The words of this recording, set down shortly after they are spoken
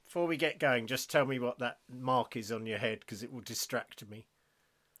before we get going, just tell me what that mark is on your head, because it will distract me.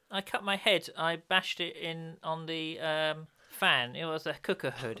 I cut my head. I bashed it in on the fan. It was a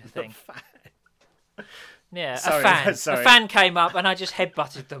cooker hood thing. Yeah, Sorry, a fan. sorry. A fan came up and I just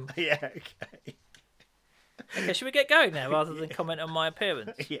headbutted them. Yeah, okay. Okay, should we get going now rather than comment on my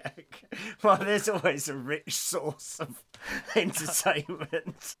appearance? Yeah, okay. Well, there's always a rich source of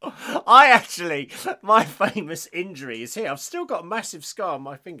entertainment. My famous injury is here. I've still got a massive scar on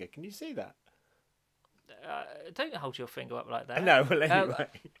my finger. Can you see that? Don't hold your finger up like that. No, well, anyway.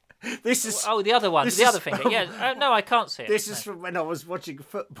 This is... Oh, the other one. The other finger. Yeah. No, I can't see it. This is from when I was watching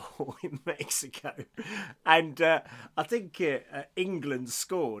football in Mexico. And I think England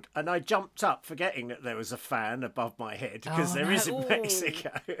scored. And I jumped up forgetting that there was a fan above my head, because there is in Mexico.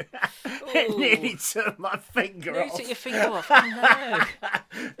 It nearly took my finger off. You took your finger off. Oh,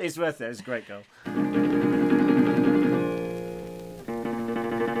 no. It's worth it. It was a great goal.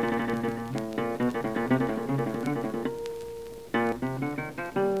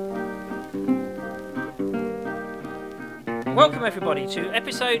 Welcome everybody to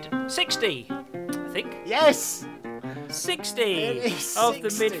episode 60, I think. Yes! 60 It is of 60.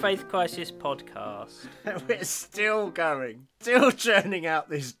 the Mid-Faith Crisis podcast. We're still going. Still churning out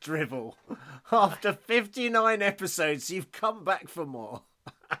this dribble. After 59 episodes, you've come back for more.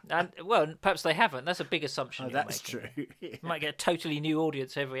 And well, perhaps they haven't. That's a big assumption. You're That's making. true. Yeah. You might get a totally new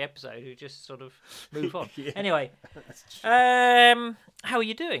audience every episode who just sort of move on. Yeah, Anyway, that's true. how are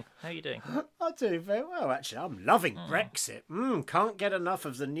you doing? I do very well, actually. I'm loving Brexit. Can't get enough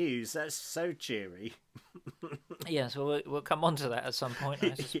of the news. That's so cheery. Yes, well, we'll come on to that at some point,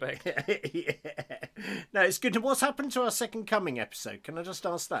 I suspect. Yeah. No, it's good. What's happened to our Second Coming episode? Can I just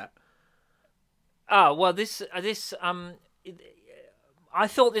ask that? Oh, well, I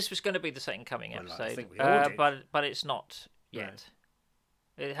thought this was going to be the Second Coming Well, I episode, think we all did. but it's not yet.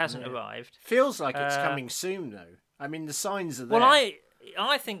 No. It hasn't arrived. Feels like it's coming soon, though. I mean, the signs are there. Well,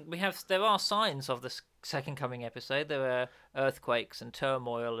 I think there are signs of the Second Coming episode. There are earthquakes and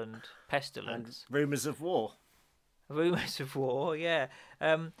turmoil and pestilence. And rumours of war. Rumours of war, yeah.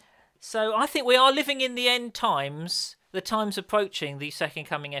 So I think we are living in the end times. The time's approaching the Second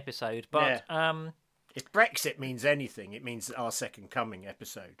Coming episode, but if Brexit means anything, it means that our Second Coming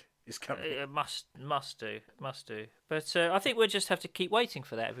episode is coming. it must do. But I think we'll just have to keep waiting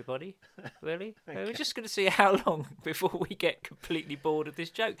for that, everybody. Really, Okay. we're just going to see how long before we get completely bored of this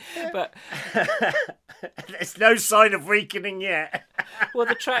joke. But There's no sign of weakening yet. well,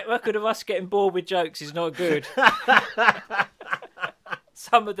 the track record of us getting bored with jokes is not good.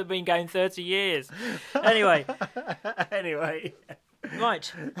 Some of them have been going 30 years. Anyway,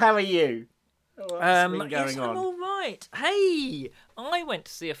 right. How are you? What's been Yes, going I'm on? all right. Hey, I went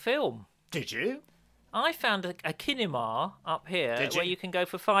to see a film. Did you? I found a kinema up here Did where you? you can go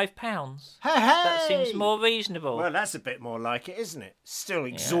for £5. Hey! That seems more reasonable. Well, that's a bit more like it, isn't it? Still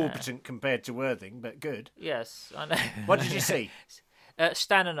exorbitant compared to Worthing, but good. Yes, I know. What did you see?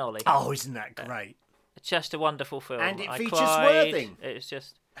 Stan and Ollie. Oh, isn't that great? Just a wonderful film. And it I features cried. Worthing. It's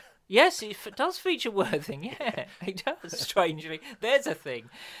just... Yes, it does feature Worthing. Yeah, it does, strangely. There's a thing.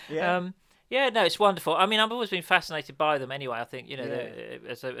 Yeah. Yeah, no, it's wonderful. I mean, I've always been fascinated by them anyway. I think,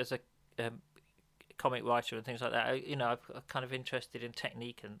 as a comic writer and things like that, I'm kind of interested in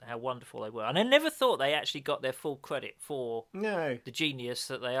technique and how wonderful they were. And I never thought they actually got their full credit for No. the genius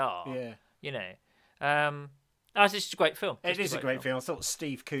that they are. Yeah. It's just a great film. It is a great film. I thought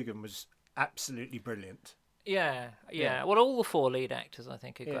Steve Coogan was absolutely brilliant. Yeah. Yeah. Well, all the four lead actors, I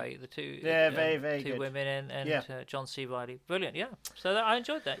think, are great. The two, very, very two good. women and Yeah. John C. Reilly, brilliant. Yeah. So I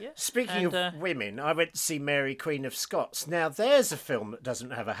enjoyed that. Yeah. Speaking of women, I went to see Mary, Queen of Scots. Now, there's a film that doesn't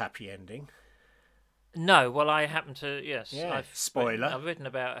have a happy ending. No, well, I happen to. Yes. Yeah, spoiler. I've written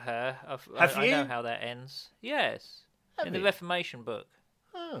about her. Have I you? know how that ends. Yes. In the you? Reformation book.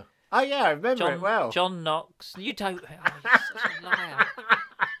 Oh, yeah, I remember it well. John Knox. You don't. Oh, you're such a liar.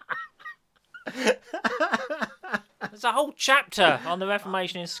 There's a whole chapter on the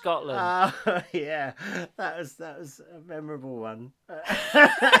Reformation in Scotland. Yeah, that was a memorable one.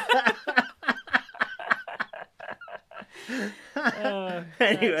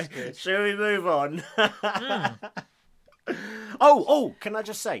 Anyway, shall we move on? Oh, can I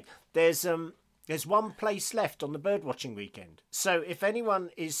just say, there's one place left on the birdwatching weekend. So if anyone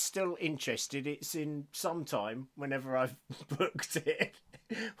is still interested, it's in some time, whenever I've booked it.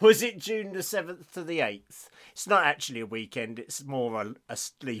 Was it June the 7th to the 8th? It's not actually a weekend, it's more a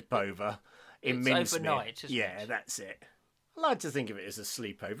sleepover in Minsmere. It's overnight, isn't Yeah, it? that's it. I like to think of it as a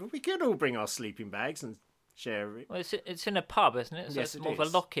sleepover. We could all bring our sleeping bags and share it. Well, it's in a pub, isn't it? So Yes, it's it more of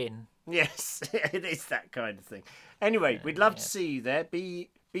is. a lock-in. Yes, it is that kind of thing. Anyway, we'd love to see you there. Be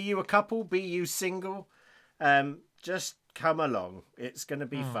Be you a couple, be you single, just come along. It's going to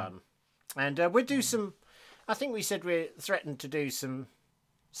be fun. And we'll do some, I think we said we're threatened to do some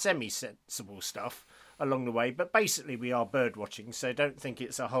semi-sensible stuff along the way, but basically we are bird watching, so don't think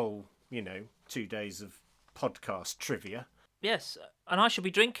it's a whole, 2 days of podcast trivia. Yes, and I shall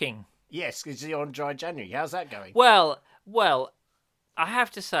be drinking. Yes, because you're on Dry January. How's that going? Well, I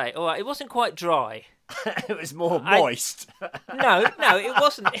have to say, all right, it wasn't quite dry. It was more moist. No, it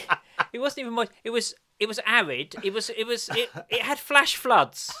wasn't. It wasn't even moist. It was arid. It had flash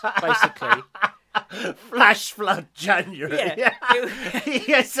floods, basically. Flash flood January. Yeah.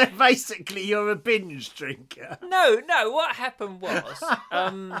 Yeah, so basically you're a binge drinker. No, what happened was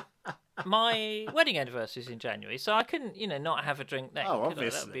my wedding anniversary is in January, so I couldn't, not have a drink then. Oh,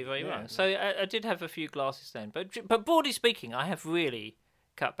 obviously. That would be very wrong. So I did have a few glasses then. But broadly speaking, I have really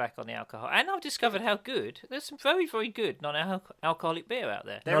cut back on the alcohol. And I've discovered how good. There's some very, very good non-alcoholic beer out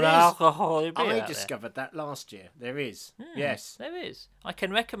there. Non-alcoholic beer I discovered that last year. There is. Yes. There is. I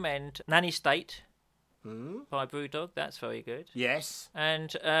can recommend Nanny State by Brewdog. That's very good. Yes.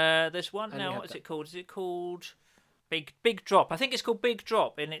 And there's one now. What's it called? Is it called Big Drop? I think it's called Big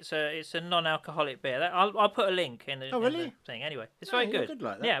Drop, and it's a non-alcoholic beer. I'll put a link in the, in the thing. Anyway, it's very good.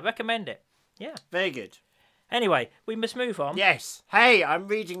 Like that. Yeah, recommend it. Yeah. Very good. Anyway, we must move on. Yes. Hey, I'm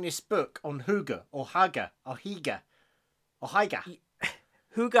reading this book on Hygge, or Higa. Hygge,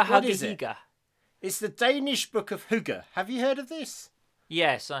 What is Hygge. it? It's the Danish book of Hygge. Have you heard of this?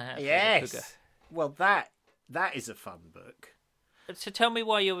 Yes, I have. Yes. Well, that is a fun book. So tell me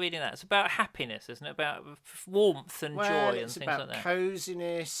why you're reading that. It's about happiness, isn't it? About warmth and joy and things like that. It's about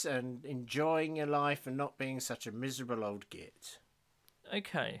coziness and enjoying your life and not being such a miserable old git.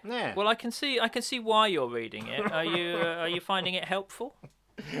 Okay. Yeah. Well, I can see why you're reading it. Are you finding it helpful?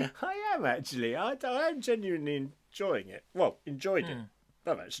 I am actually. I'm genuinely enjoying it. Well, enjoyed it.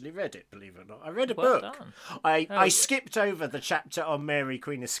 I've actually read it, believe it or not. I read a book. Done. I skipped over the chapter on Mary,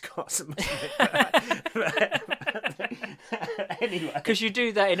 Queen of Scots. Anyway. Because you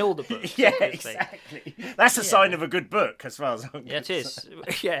do that in all the books. Yeah, obviously. exactly. That's a sign of a good book, as far as I'm concerned. Yeah, it is.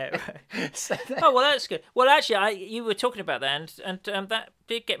 Yeah. Oh, well, that's good. Well, actually, you were talking about that, and that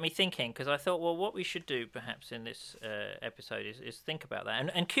did get me thinking, because I thought, well, what we should do, perhaps, in this episode is think about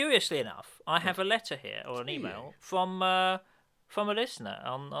that. And curiously enough, I have a letter here, or an email, from a listener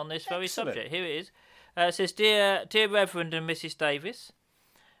on this very subject. Here it is. It says, Dear Reverend and Mrs. Davis,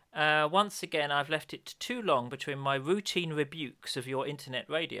 once again I've left it too long between my routine rebukes of your internet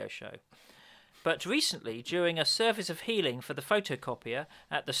radio show. But recently, during a service of healing for the photocopier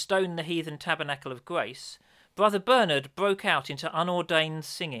at the Stone the Heathen Tabernacle of Grace, Brother Bernard broke out into unordained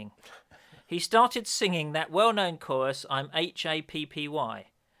singing. He started singing that well-known chorus, I'm Happy.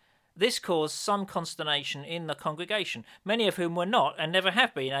 This caused some consternation in the congregation, many of whom were not and never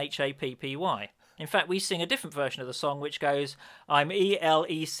have been Happy. In fact, we sing a different version of the song which goes, I'm Elect,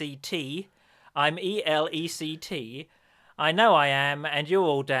 I'm Elect, I know I am, and you're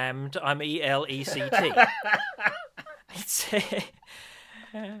all damned, I'm Elect.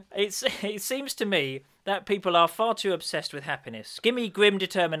 It seems to me that people are far too obsessed with happiness. Give me grim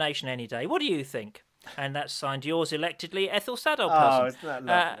determination any day. What do you think? And that's signed yours electedly, Ethel Saddleperson. Oh, isn't that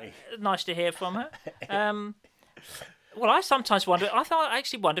lovely? Nice to hear from her. Well, I sometimes wonder. I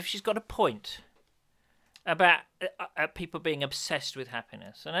actually wonder if she's got a point about people being obsessed with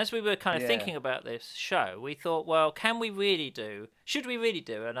happiness. And as we were kind of thinking about this show, we thought, well, should we really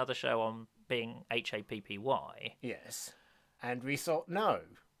do another show on being Happy? Yes. And we thought, no.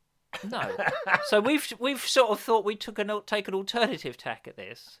 No. So we've sort of thought we'd take an alternative tack at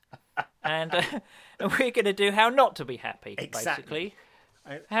this. And we're going to do how not to be happy, basically.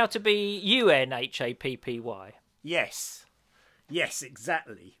 How to be UNHAPPY. Yes. Yes,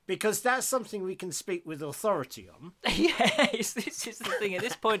 exactly. Because that's something we can speak with authority on. Yes, this is the thing. At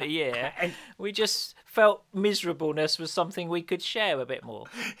this point of year, we just felt miserableness was something we could share a bit more.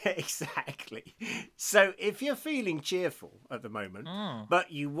 Exactly. So if you're feeling cheerful at the moment,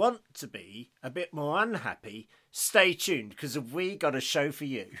 but you want to be a bit more unhappy, stay tuned, because we got a show for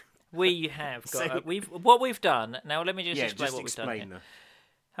you. We have got... what we've done... Now, let me just explain what we've done here.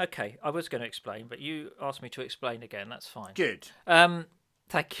 Okay, I was going to explain, but you asked me to explain again. That's fine. Good.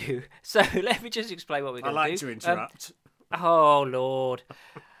 Thank you. So let me just explain what we're going to do. I like to interrupt. Oh, Lord.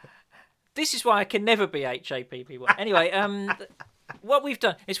 This is why I can never be HAPPY. Anyway, what we've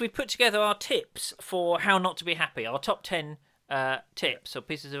done is we've put together our tips for how not to be happy, our top 10 tips or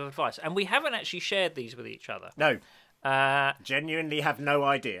pieces of advice. And we haven't actually shared these with each other. No. Genuinely have no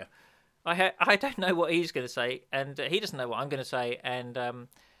idea. I don't know what he's going to say, and he doesn't know what I'm going to say, and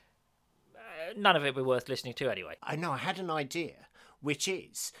none of it will be worth listening to anyway. I know, I had an idea. which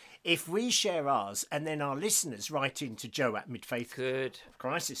is if we share ours and then our listeners write in to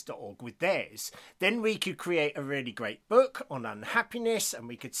joe@midfaithcrisis.org with theirs, then we could create a really great book on unhappiness, and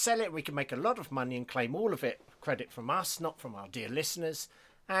we could sell it. We could make a lot of money and claim all of it credit from us, not from our dear listeners,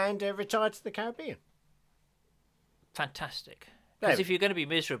 and retire to the Caribbean. Fantastic. Because if you're going to be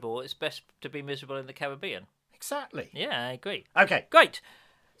miserable, it's best to be miserable in the Caribbean. Exactly. Yeah, I agree. Okay. Great.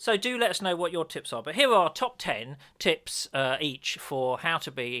 So do let us know what your tips are. But here are our top 10 tips each for how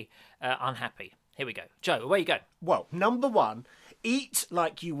to be unhappy. Here we go. Joe, away you go. Well, number 1, eat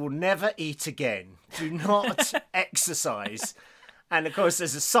like you will never eat again. Do not exercise. And of course,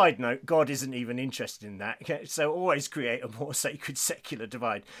 as a side note, God isn't even interested in that. Okay? So always create a more sacred secular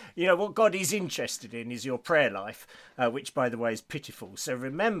divide. You know, what God is interested in is your prayer life, which, by the way, is pitiful. So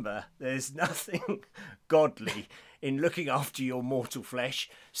remember, there's nothing godly in looking after your mortal flesh.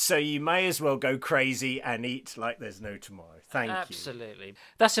 So you may as well go crazy and eat like there's no tomorrow. Thank you. Absolutely.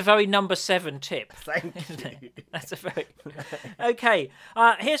 That's a very number 7 tip. Thank you. That's a very... Okay.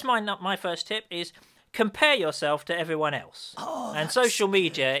 Here's my first tip is... compare yourself to everyone else. And social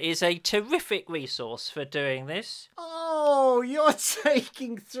media is a terrific resource for doing this. Oh, you're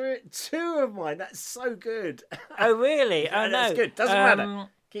taking through 2 of mine. That's so good. Oh, really? Yeah, Oh, no. that's good. Doesn't matter.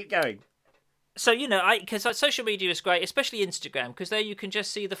 Keep going. So, you know, because social media is great, especially Instagram, because there you can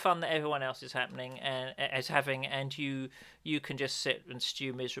just see the fun that everyone else is having, and you can just sit and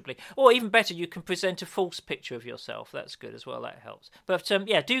stew miserably. Or even better, you can present a false picture of yourself. That's good as well. That helps. But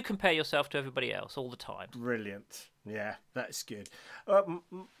yeah, do compare yourself to everybody else all the time. Brilliant. Yeah, that's good.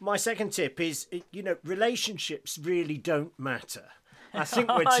 My second tip is, you know, relationships really don't matter. I think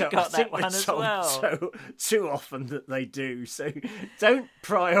we're told too often that they do. So don't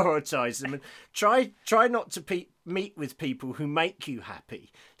prioritise them, and try not to meet with people who make you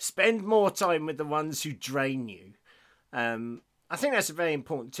happy. Spend more time with the ones who drain you. I think that's a very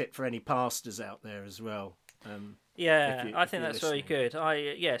important tip for any pastors out there as well. I think that's very good.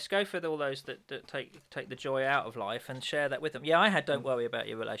 Yes, go for all those that take the joy out of life and share that with them. Yeah, don't worry about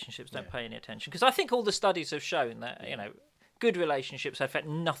your relationships. Don't pay any attention, because I think all the studies have shown that, you know, good relationships have had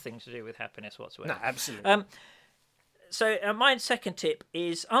nothing to do with happiness whatsoever. No, absolutely. So my second tip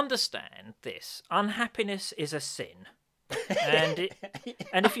is understand this. Unhappiness is a sin. And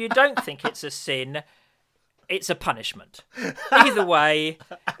if you don't think it's a sin, it's a punishment. Either way,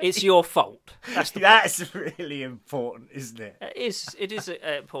 it's your fault. That's really important, isn't it? It is an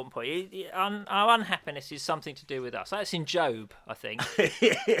important point. Our unhappiness is something to do with us. That's in Job, I think.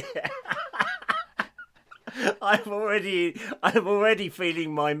 I'm already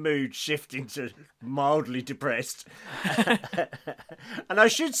feeling my mood shifting to mildly depressed. And I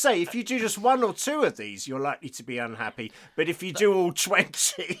should say, if you do just 1 or 2 of these, you're likely to be unhappy. But if you do all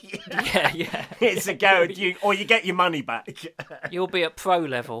 20, it's a guarantee, or you get your money back. You'll be at pro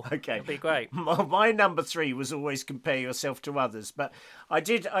level. Okay, it'll be great. My number 3 was always compare yourself to others, but I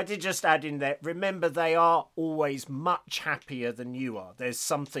did just add in there, remember they are always much happier than you are. There's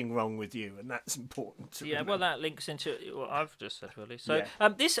something wrong with you, and that's important to remember. Well, that links into what I've just said, really. So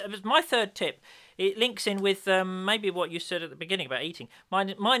this was my third tip. It links in with maybe what you said at the beginning about eating.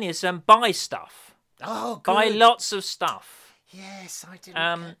 Mine is buy stuff. Oh, good. Buy lots of stuff. Yes, I didn't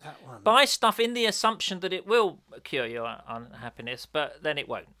get that one. Buy stuff in the assumption that it will cure your unhappiness, but then it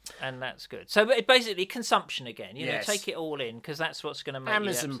won't, and that's good. So basically, consumption again. You know, take it all in, because that's what's going to make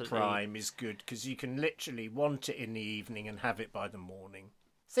Amazon Prime is good, because you can literally want it in the evening and have it by the morning.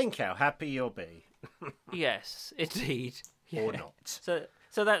 Think how happy you'll be. Yes, indeed. Or not. So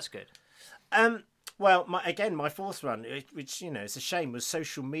that's good. Well, my fourth one, which, you know, it's a shame, was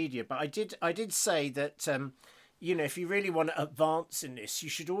social media. But I did say that, you know, if you really want to advance in this, you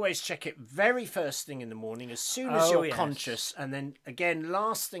should always check it very first thing in the morning, as soon as you're conscious, and then again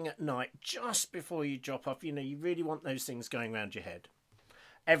last thing at night, just before you drop off. You know, you really want those things going around your head.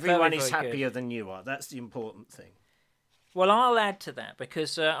 Everyone is happier than you are. That's the important thing. Well, I'll add to that,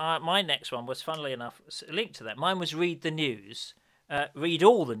 because my next one was, funnily enough, linked to that. Mine was read the news. Read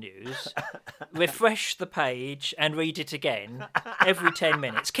all the news, refresh the page, and read it again every 10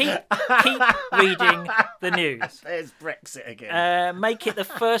 minutes. Keep reading the news. There's Brexit again. Make it the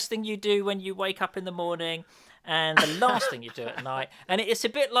first thing you do when you wake up in the morning, and the last thing you do at night. And it's a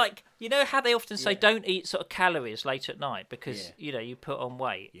bit like, you know how they often say don't eat sort of calories late at night because you know you put on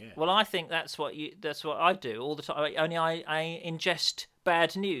weight. Yeah. Well, I think that's what I do all the time. Only I ingest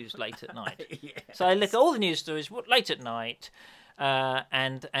bad news late at night. Yes. So I look at all the news stories late at night.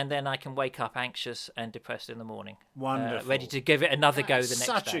 And then I can wake up anxious and depressed in the morning. Wonderful. Ready to give it another go the next day.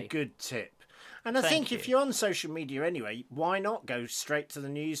 Such a good tip. And I think if you're on social media anyway, why not go straight to the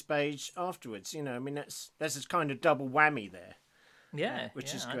news page afterwards? You know, I mean, there's this kind of double whammy there. Yeah,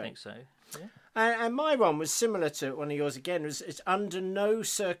 which is I great. think so. Yeah. And my one was similar to one of yours again. It's under no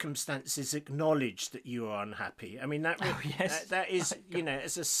circumstances acknowledge that you are unhappy. I mean, yes. that is,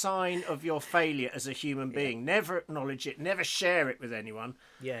 it's a sign of your failure as a human being. Never acknowledge it. Never share it with anyone.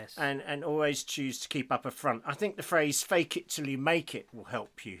 Yes. And always choose to keep up a front. I think the phrase "fake it till you make it" will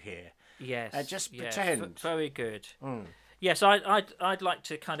help you here. Yes. Just pretend. Very good. Yes, I'd like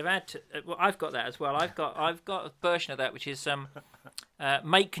to kind of add to. Well, I've got that as well. I've got a version of that which is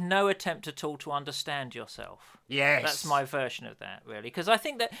make no attempt at all to understand yourself. Yes, that's my version of that, really, because I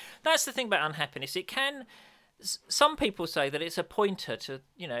think that's the thing about unhappiness. It can. Some people say that it's a pointer to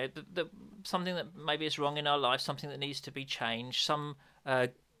something that maybe is wrong in our life, something that needs to be changed, some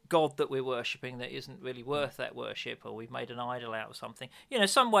God that we're worshipping that isn't really worth that worship, or we've made an idol out of something.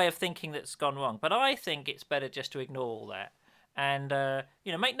 Some way of thinking that's gone wrong. But I think it's better just to ignore all that and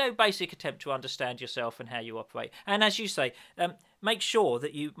make no basic attempt to understand yourself and how you operate. And as you say, make sure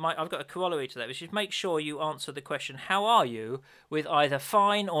that I've got a corollary to that, which is make sure you answer the question, "How are you?" with either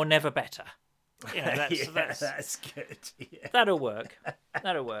 "fine" or "never better." That's good. Yeah. That'll work.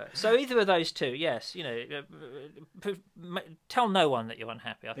 So either of those two, yes. Tell no one that you're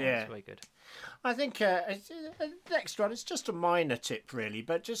unhappy. I think that's very good. I think the next one is just a minor tip, really,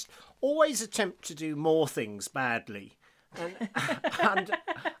 but just always attempt to do more things badly, and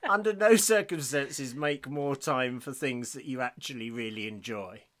under no circumstances make more time for things that you actually really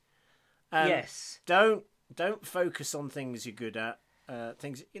enjoy. Yes. Don't focus on things you're good at.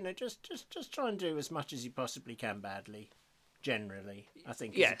 Things just try and do as much as you possibly can badly. Generally, I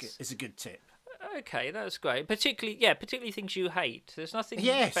think is a good tip. Okay, that's great. Particularly things you hate. There's nothing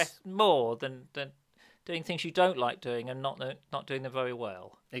more than doing things you don't like doing and not doing them very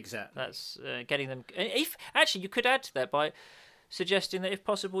well. Exactly. That's getting them. If actually, you could add to that by suggesting that if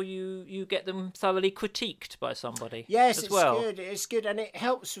possible you get them thoroughly critiqued by somebody. Yes, good. It's good, and it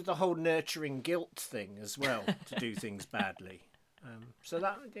helps with the whole nurturing guilt thing as well to do things badly. So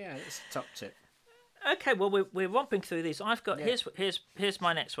it's a top tip. Okay, well we're romping through these. I've got here's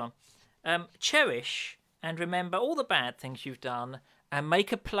my next one. Cherish and remember all the bad things you've done, and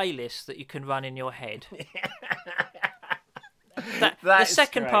make a playlist that you can run in your head. The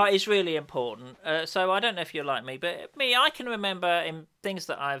second part is really important. So I don't know if you're like me, but I can remember in things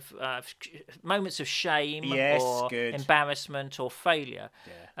that I've moments of shame or embarrassment or failure.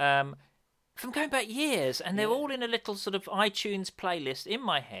 Yeah. From going back years, and they're all in a little sort of iTunes playlist in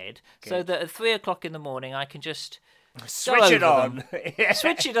my head, so that at 3:00 in the morning I can just switch it on,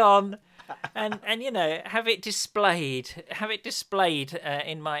 and have it displayed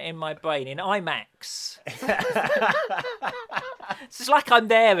in my brain in IMAX. It's like I'm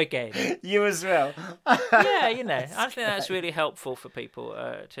there again. You as well. I think that's really helpful for people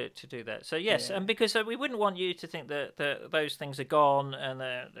to do that. So yes, and because we wouldn't want you to think that those things are gone and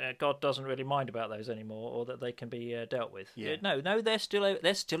that God doesn't really mind about those anymore, or that they can be dealt with. Yeah. No, they're still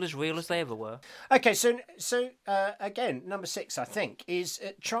as real as they ever were. Okay, so again, number 6, I think, is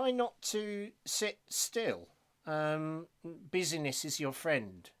try not to sit still. Busyness is your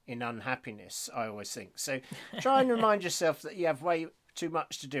friend in unhappiness, I always think. So try and remind yourself that you have way too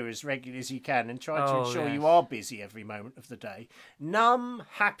much to do as regularly as you can, and try to ensure you are busy every moment of the day. Numb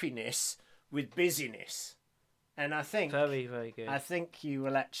happiness with busyness. And I think very, very good. I think you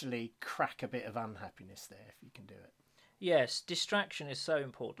will actually crack a bit of unhappiness there if you can do it. Yes, distraction is so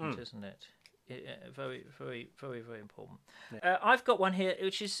important, isn't it? Very, very, very, very important. Yeah. I've got one here,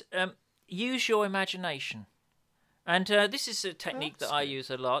 which is use your imagination. And this is a technique that I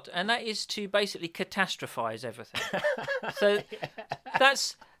use a lot, and that is to basically catastrophize everything. So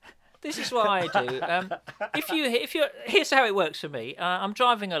this is what I do. Here's how it works for me. I'm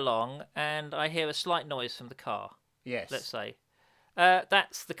driving along and I hear a slight noise from the car. Yes. Let's say.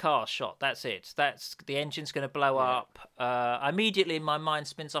 That's the car shot. That's it. That's the engine's going to blow up. Immediately, my mind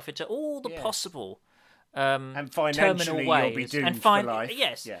spins off into all the possible and financially terminal ways. You'll be doomed for life.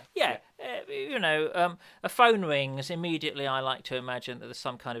 Yes. Yeah. A phone rings. Immediately, I like to imagine that there's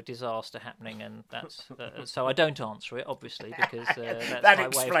some kind of disaster happening, and that's so I don't answer it, obviously, because that's that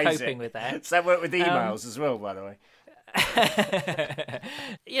my way of coping with that. Does that work with emails as well, by the way?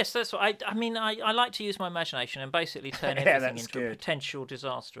 Yes, that's what I mean. I like to use my imagination and basically turn everything into a potential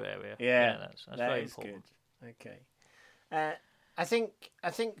disaster area. Yeah, that's very important. Good. Okay, I think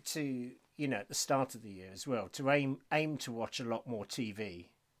to at the start of the year as well, to aim to watch a lot more TV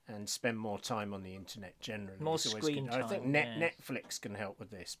and spend more time on the internet generally. More screen time. I think Netflix can help with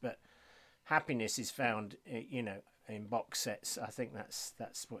this, but happiness is found, in box sets. I think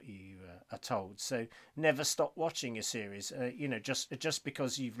that's what you are told. So never stop watching a series. Just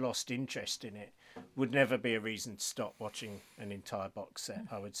because you've lost interest in it would never be a reason to stop watching an entire box set.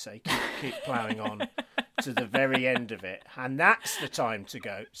 I would say keep ploughing on to the very end of it, and that's the time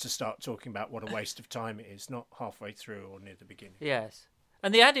to start talking about what a waste of time it is, not halfway through or near the beginning. Yes.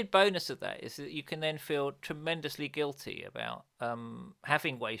 And the added bonus of that is that you can then feel tremendously guilty about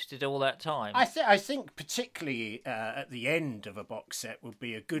having wasted all that time. I think particularly at the end of a box set would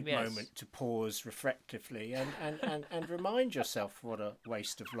be a good Yes. moment to pause reflectively and remind yourself what a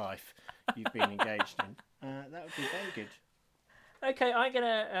waste of life you've been engaged in. That would be very good. Okay, I'm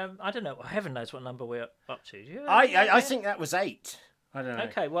gonna. I don't know. Heaven knows what number we're up to. Do you? I think that was 8. I don't know.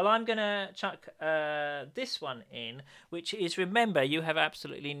 Okay, well, I'm going to chuck this one in, which is, remember, you have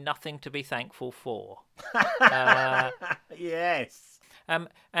absolutely nothing to be thankful for. Yes.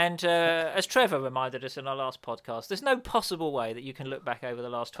 And as Trevor reminded us in our last podcast, there's no possible way that you can look back over the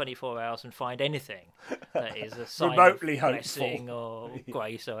last 24 hours and find anything that is a sign Remotely of hopeful. blessing or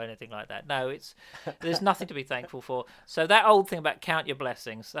grace or anything like that. No, there's nothing to be thankful for. So that old thing about count your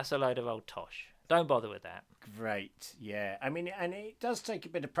blessings, that's a load of old tosh. Don't bother with that. Great, yeah. I mean, and it does take a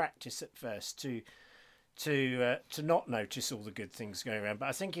bit of practice at first to not notice all the good things going around. But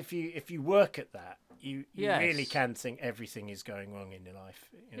I think if you work at that, you Yes. really can think everything is going wrong in your life.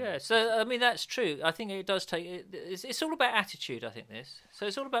 Yeah, so I mean that's true. I think it does take. It's all about attitude. I think so.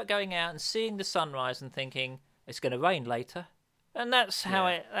 It's all about going out and seeing the sunrise and thinking it's going to rain later, and that's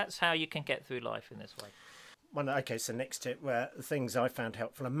how you can get through life in this way. Well, okay, so next tip, things I found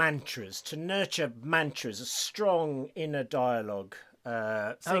helpful are mantras. To nurture mantras, a strong inner dialogue.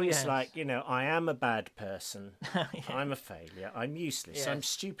 Things yes. like, I am a bad person. Yeah. I'm a failure. I'm useless. Yes. I'm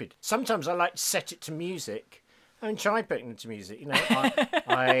stupid. Sometimes I like to set it to music. I mean, try putting it to music.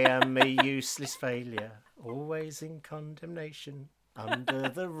 I am a useless failure, always in condemnation. Under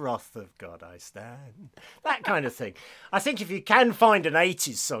the wrath of God I stand. That kind of thing. I think if you can find an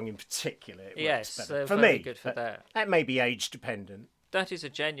 80s song in particular, it works better. For very me, good for that. That may be age dependent. That is a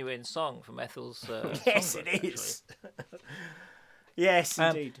genuine song from Ethel's. Yes, songbook, it is. Yes,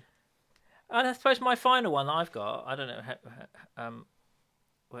 indeed. And I suppose my final one that I've got, I don't know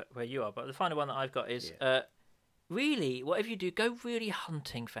where you are, but the final one that I've got is really, whatever you do, go really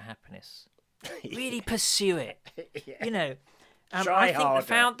hunting for happiness. Really pursue it. Yeah. I think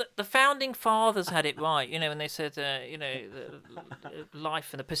harder. the founding fathers had it right, when they said,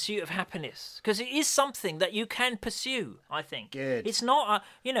 life and the pursuit of happiness, because it is something that you can pursue. I think Good. it's not,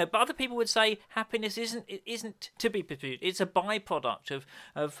 but other people would say happiness isn't to be pursued. It's a byproduct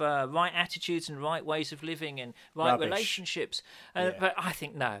of right attitudes and right ways of living and right Rubbish. relationships. Yeah. But I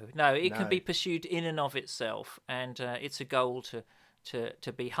think no, it can be pursued in and of itself, and it's a goal to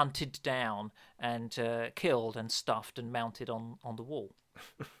be hunted down and killed and stuffed and mounted on the wall.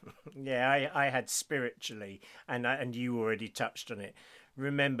 Yeah, I had spiritually, and you already touched on it.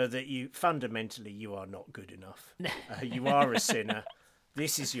 Remember that fundamentally you are not good enough. You are a sinner.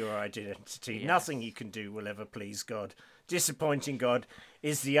 This is your identity. Yes. Nothing you can do will ever please God. Disappointing God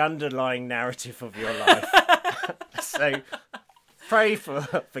is the underlying narrative of your life. So pray for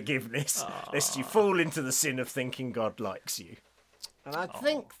forgiveness, lest you fall into the sin of thinking God likes you. And I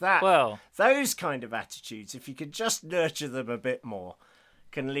think that those kind of attitudes, if you could just nurture them a bit more,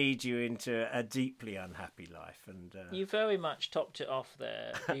 can lead you into a deeply unhappy life. And you very much topped it off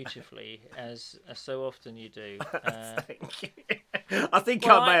there beautifully, as so often you do. Thank you. I think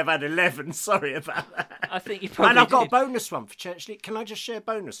I may have had 11. Sorry about that. I think you probably And I've got did. a bonus one for church leaders. Can I just share a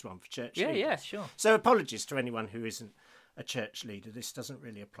bonus one for church leaders? Yeah, sure. So apologies to anyone who isn't a church leader. This doesn't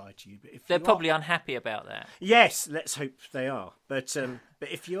really apply to you. But if They're you probably unhappy about that. Yes, let's hope they are. But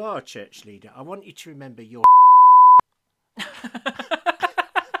if you are a church leader, I want you to remember your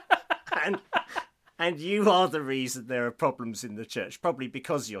and you are the reason there are problems in the church, probably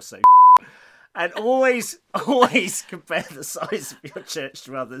because you're so and always compare the size of your church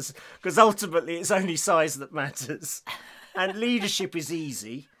to others, because ultimately it's only size that matters. And leadership is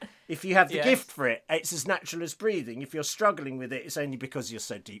easy. If you have the gift for it, it's as natural as breathing. If you're struggling with it, it's only because you're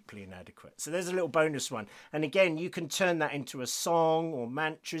so deeply inadequate. So there's a little bonus one. And again, you can turn that into a song or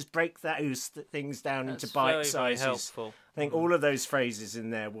mantras, break those things down into bite very, sizes. very helpful. I think all of those phrases in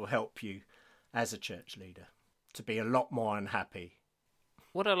there will help you as a church leader to be a lot more unhappy.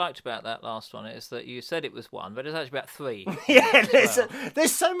 What I liked about that last one is that you said it was 1, but it's actually about 3. Yeah,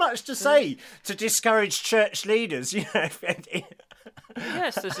 there's so much to say to discourage church leaders,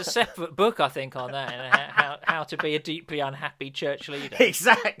 Yes, there's a separate book, I think, on that, and how to be a deeply unhappy church leader.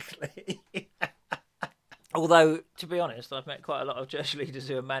 Exactly. Although, to be honest, I've met quite a lot of church leaders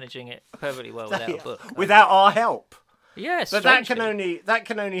who are managing it perfectly well without a book. Without our help. Yes, but that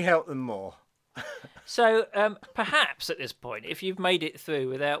can only help them more. So perhaps at this point, if you've made it through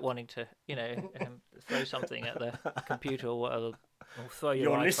without wanting to, throw something at the computer or whatever, or throw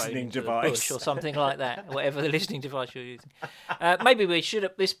your iPhone listening into device the bush or something like that, whatever the listening device you're using, maybe we should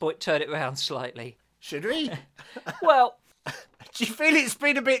at this point turn it around slightly. Should we? Well, do you feel it's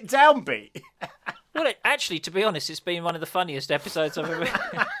been a bit downbeat? Well, actually, to be honest, it's been one of the funniest episodes I've ever.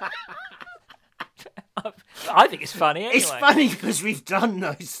 I think it's funny anyway. It's funny because we've done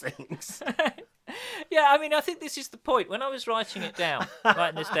those things. Yeah, I mean, I think this is the point. When I was writing this down,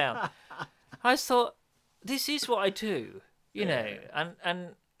 I thought, this is what I do,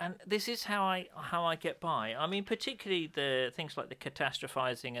 and this is how I get by. I mean, particularly the things like the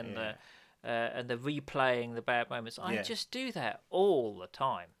catastrophizing and the replaying the bad moments. I just do that all the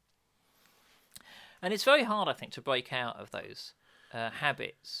time, and it's very hard, I think, to break out of those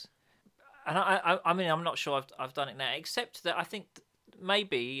habits. And I mean, I'm not sure I've done it now, except that I think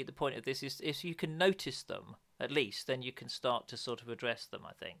maybe the point of this is if you can notice them, at least, then you can start to sort of address them,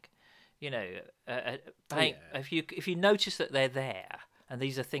 I think. If you notice that they're there, and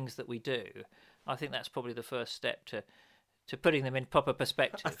these are things that we do, I think that's probably the first step to putting them in proper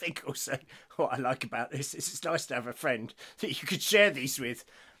perspective. I think also what I like about this is it's nice to have a friend that you could share these with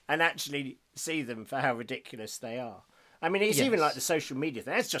and actually see them for how ridiculous they are. I mean, it's even like the social media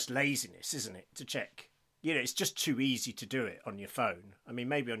thing. That's just laziness, isn't it, to check? It's just too easy to do it on your phone. I mean,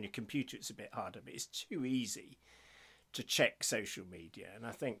 maybe on your computer it's a bit harder, but it's too easy to check social media. And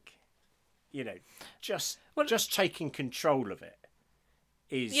I think, just taking control of it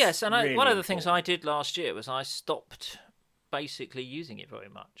is really one of the important. things I did last year was I stopped basically using it very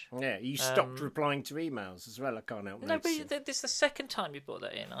much. Yeah, you stopped replying to emails as well. I can't help noticing. No, but this is the second time you brought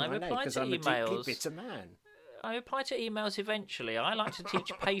that in. I replied to I'm emails. A deeply bitter man. I reply to emails eventually. I like to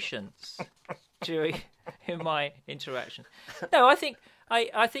teach patience in my interactions. No, I think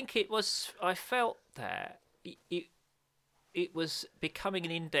it was. I felt that it was becoming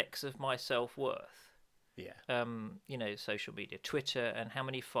an index of my self-worth. Yeah. Social media, Twitter, and how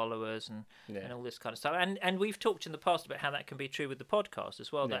many followers, and all this kind of stuff. And we've talked in the past about how that can be true with the podcast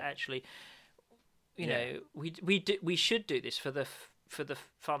as well. Yeah. That actually, we should do this for the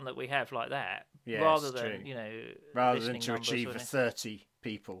fun that we have like that, rather than to achieve 30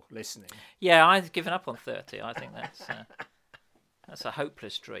 people listening. Yeah, I've given up on 30. I think that's a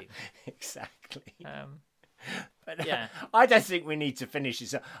hopeless dream. Exactly. But yeah, I don't think we need to finish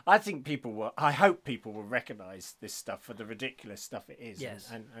this. I hope people will recognise this stuff for the ridiculous stuff it is,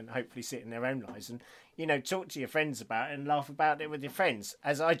 and hopefully see it in their own lives, and talk to your friends about it and laugh about it with your friends,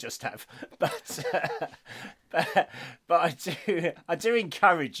 as I just have. But I do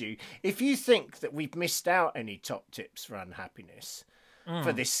encourage you, if you think that we've missed out any top tips for unhappiness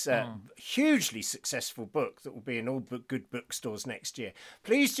for this hugely successful book that will be in all good bookstores next year,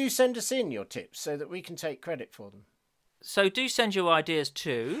 please do send us in your tips so that we can take credit for them. So do send your ideas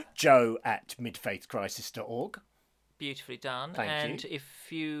to joe@midfaithcrisis.org. Beautifully done. Thank you.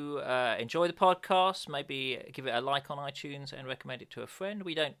 If you enjoy the podcast, maybe give it a like on iTunes and recommend it to a friend.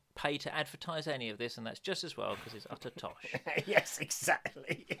 We don't pay to advertise any of this, and that's just as well because it's utter tosh. Yes,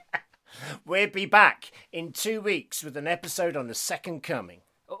 exactly. We'll be back in 2 weeks with an episode on the second coming.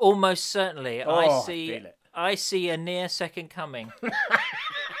 Almost certainly. I feel it. I see a near second coming.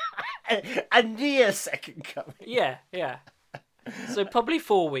 a near second coming. Yeah. So probably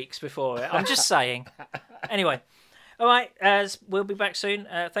 4 weeks before it. I'm just saying. Anyway. All right, we'll be back soon.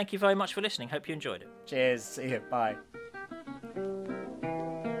 Thank you very much for listening. Hope you enjoyed it. Cheers. See you. Bye.